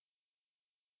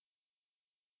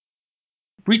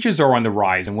Breaches are on the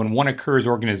rise, and when one occurs,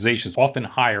 organizations often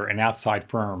hire an outside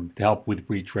firm to help with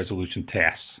breach resolution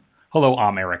tasks. Hello,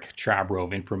 I'm Eric Chabrow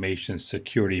of Information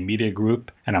Security Media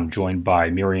Group, and I'm joined by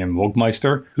Miriam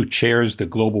Wogmeister, who chairs the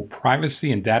Global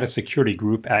Privacy and Data Security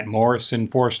Group at Morrison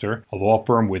Foerster, a law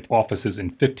firm with offices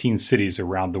in 15 cities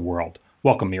around the world.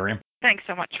 Welcome, Miriam. Thanks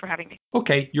so much for having me.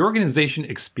 Okay, your organization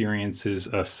experiences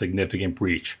a significant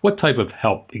breach. What type of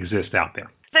help exists out there?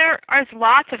 There is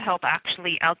lots of help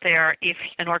actually out there if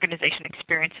an organization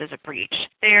experiences a breach.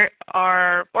 There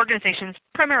are organizations,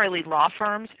 primarily law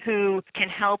firms, who can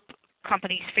help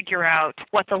companies figure out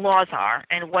what the laws are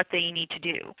and what they need to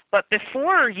do. But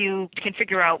before you can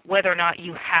figure out whether or not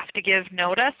you have to give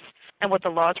notice and what the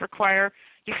laws require,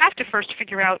 you have to first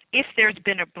figure out if there's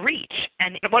been a breach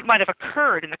and what might have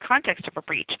occurred in the context of a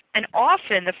breach. And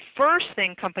often the first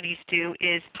thing companies do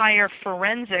is hire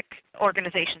forensic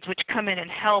organizations which come in and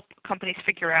help companies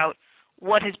figure out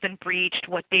what has been breached,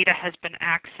 what data has been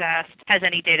accessed, has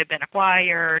any data been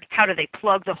acquired, how do they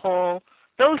plug the hole.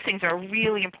 Those things are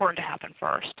really important to happen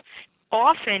first.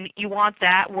 Often you want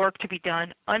that work to be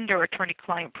done under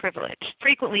attorney-client privilege.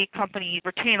 Frequently, companies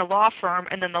retain a law firm,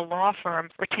 and then the law firm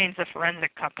retains the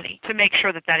forensic company to make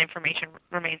sure that that information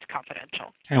remains confidential.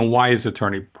 And why is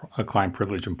attorney-client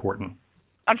privilege important?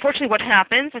 Unfortunately, what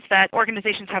happens is that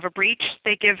organizations have a breach,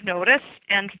 they give notice,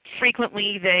 and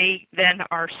frequently they then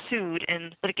are sued in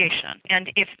litigation.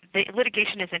 And if the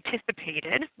litigation is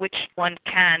anticipated, which one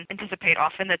can anticipate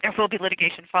often that there will be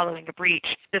litigation following a breach,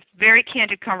 the very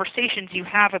candid conversations you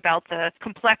have about the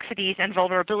complexities and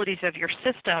vulnerabilities of your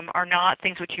system are not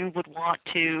things which you would want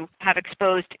to have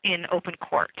exposed in open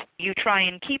court. You try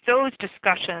and keep those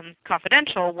discussions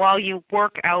confidential while you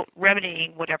work out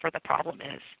remedying whatever the problem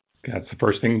is. That's the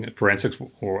first thing, forensics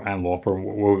and law firm.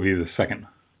 What would be the second?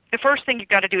 The first thing you've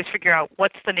got to do is figure out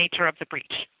what's the nature of the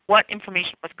breach. What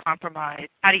information was compromised?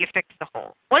 How do you fix the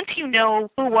hole? Once you know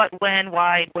who, what, when,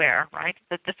 why, where, right,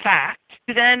 the facts,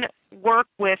 you then work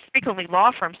with frequently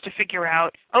law firms to figure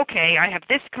out, okay, I have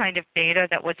this kind of data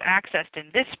that was accessed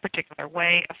in this particular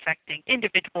way affecting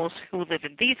individuals who live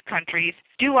in these countries.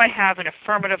 Do I have an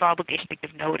affirmative obligation to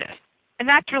give notice? And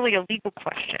that's really a legal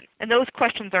question. And those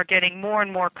questions are getting more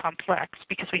and more complex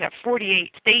because we have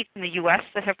 48 states in the U.S.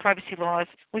 that have privacy laws.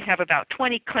 We have about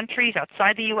 20 countries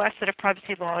outside the U.S. that have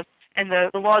privacy laws. And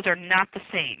the laws are not the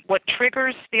same. What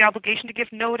triggers the obligation to give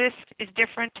notice is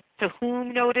different. To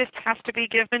whom notice has to be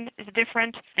given is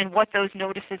different. And what those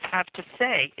notices have to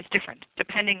say is different,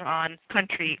 depending on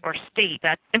country or state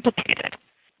that's implicated.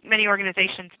 Many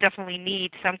organizations definitely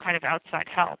need some kind of outside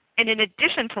help. And in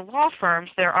addition to law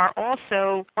firms, there are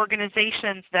also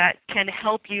organizations that can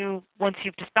help you once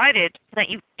you've decided that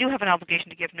you do have an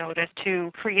obligation to give notice, to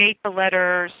create the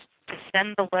letters, to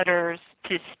send the letters,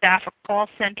 to staff a call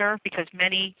center, because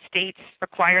many states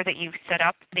require that you set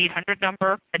up an 800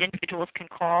 number that individuals can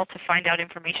call to find out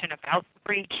information about the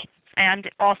breach. And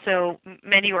also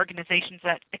many organizations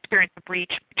that experience a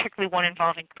breach, particularly one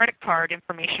involving credit card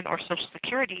information or Social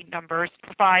Security numbers,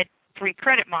 provide free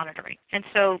credit monitoring. And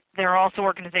so there are also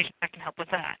organizations that can help with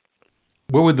that.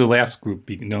 What would the last group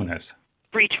be known as?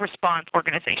 Breach response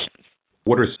organizations.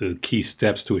 What are the key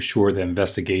steps to assure that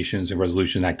investigations and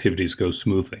resolution activities go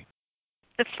smoothly?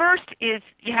 The first is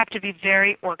you have to be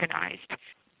very organized.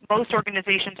 Most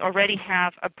organizations already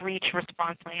have a breach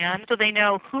response plan, so they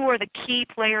know who are the key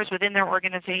players within their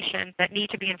organization that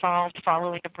need to be involved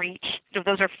following a breach. So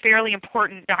those are fairly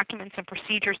important documents and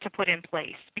procedures to put in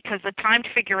place, because the time to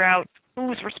figure out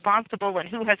who's responsible and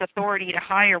who has authority to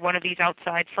hire one of these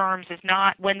outside firms is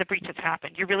not when the breach has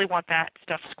happened. You really want that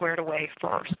stuff squared away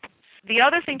first. The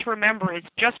other thing to remember is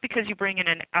just because you bring in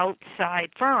an outside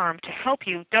firm to help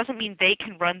you doesn't mean they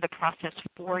can run the process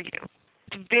for you.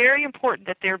 It's very important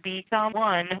that there be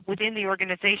someone within the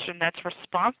organization that's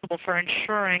responsible for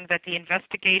ensuring that the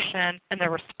investigation and the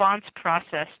response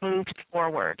process moves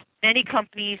forward. Many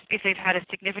companies, if they've had a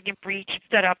significant breach,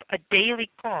 set up a daily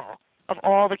call of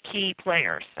all the key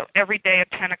players. So every day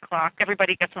at 10 o'clock,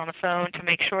 everybody gets on the phone to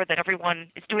make sure that everyone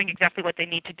is doing exactly what they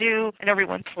need to do and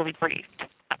everyone's fully briefed.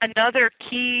 Another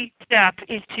key step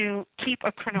is to keep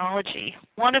a chronology.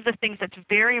 One of the things that's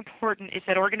very important is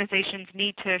that organizations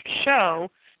need to show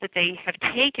that they have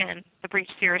taken the breach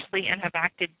seriously and have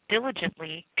acted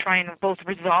diligently, trying to both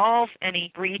resolve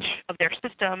any breach of their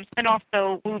systems and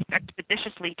also move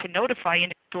expeditiously to notify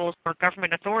individuals or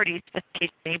government authorities, as the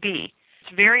case may be.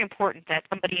 It's very important that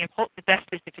somebody, the best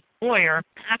is if it's a lawyer,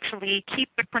 actually keep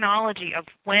the chronology of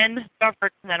when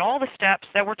government and then all the steps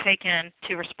that were taken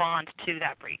to respond to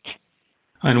that breach.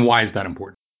 And why is that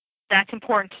important? That's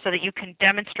important so that you can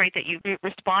demonstrate that you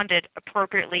responded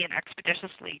appropriately and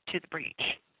expeditiously to the breach.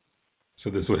 So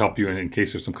this will help you in case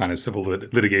there's some kind of civil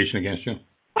litigation against you?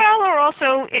 Well, or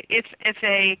also if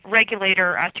a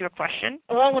regulator asks you a question,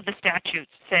 all of the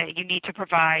statutes say you need to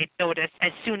provide notice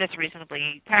as soon as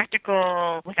reasonably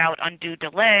practical, without undue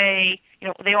delay.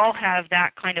 They all have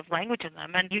that kind of language in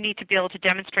them, and you need to be able to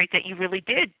demonstrate that you really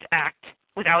did act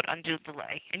without undue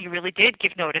delay, and you really did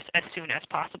give notice as soon as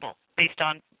possible based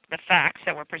on the facts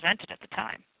that were presented at the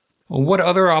time. Well, what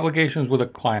other obligations would a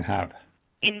client have?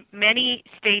 In many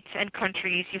states and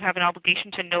countries, you have an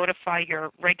obligation to notify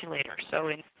your regulator. So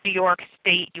in New York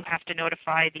State, you have to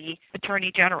notify the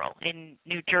Attorney General. In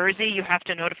New Jersey, you have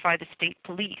to notify the state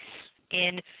police.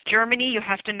 In Germany, you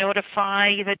have to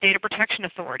notify the Data Protection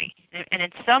Authority. And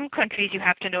in some countries, you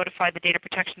have to notify the Data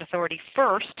Protection Authority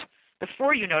first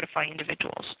before you notify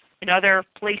individuals. In other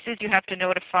places, you have to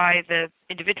notify the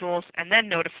individuals and then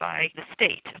notify the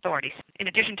state authorities. In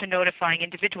addition to notifying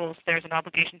individuals, there's an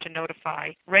obligation to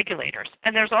notify regulators.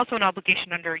 And there's also an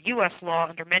obligation under U.S. law,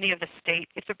 under many of the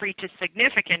states, if the breach is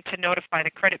significant, to notify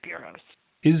the credit bureaus.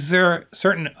 Is there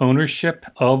certain ownership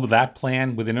of that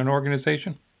plan within an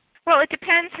organization? Well, it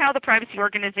depends how the privacy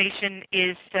organization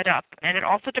is set up, and it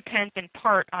also depends in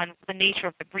part on the nature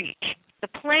of the breach. The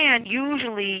plan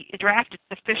usually is drafted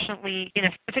in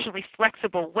a sufficiently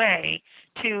flexible way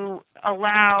to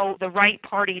allow the right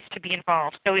parties to be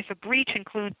involved. So if a breach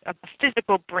includes a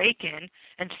physical break-in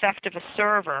and theft of a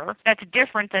server, that's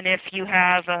different than if you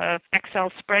have an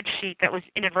Excel spreadsheet that was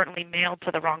inadvertently mailed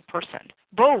to the wrong person.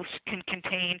 Both can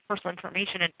contain personal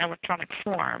information in electronic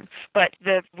form, but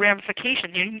the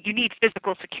ramification, you need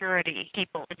physical security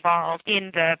people involved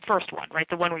in the first one, right?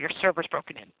 The one where your server's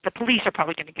broken in. The police are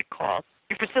probably going to get called.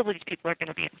 Your facilities people are going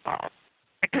to be involved.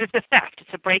 Because it's a theft, it's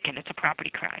a break-in, it's a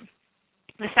property crime.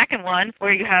 The second one,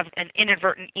 where you have an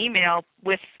inadvertent email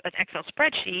with an Excel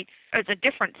spreadsheet, is a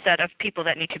different set of people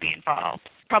that need to be involved.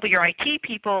 Probably your IT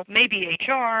people, maybe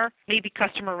HR, maybe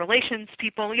customer relations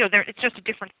people. It's just a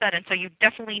different set, and so you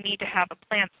definitely need to have a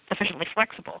plan sufficiently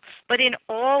flexible. But in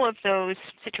all of those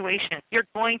situations, you're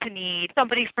going to need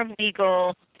somebody from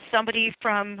legal, somebody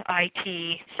from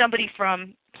IT, somebody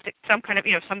from some kind of,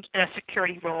 some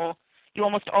security role. You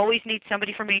almost always need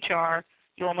somebody from HR.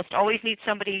 You almost always need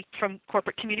somebody from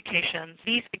corporate communications.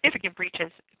 These significant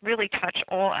breaches really touch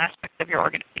all aspects of your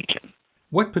organization.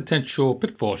 What potential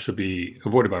pitfalls should be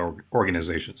avoided by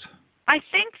organizations? I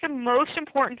think the most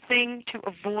important thing to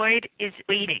avoid is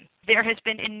waiting. There has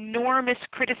been enormous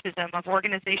criticism of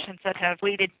organizations that have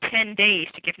waited 10 days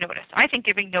to give notice. I think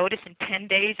giving notice in 10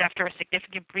 days after a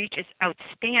significant breach is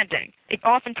outstanding. It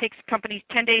often takes companies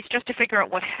 10 days just to figure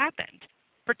out what happened.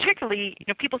 Particularly,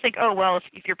 people think, oh, well,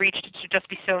 if you're breached, it should just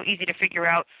be so easy to figure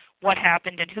out what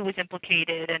happened and who was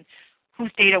implicated and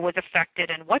whose data was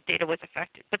affected and what data was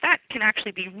affected. But that can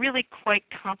actually be really quite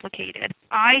complicated.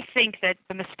 I think that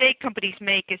the mistake companies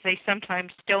make is they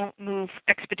sometimes don't move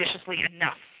expeditiously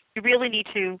enough. You really need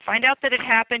to find out that it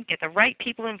happened, get the right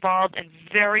people involved, and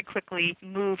very quickly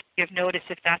move to give notice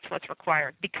if that's what's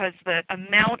required, because the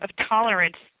amount of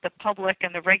tolerance the public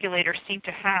and the regulators seem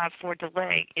to have for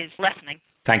delay is lessening.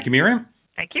 Thank you, Miriam.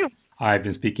 Thank you. I've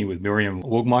been speaking with Miriam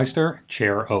Wogmeister,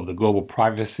 Chair of the Global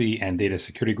Privacy and Data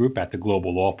Security Group at the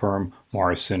global law firm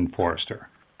Morrison Foerster.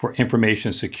 For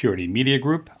Information Security Media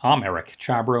Group, I'm Eric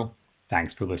Chabrow.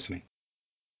 Thanks for listening.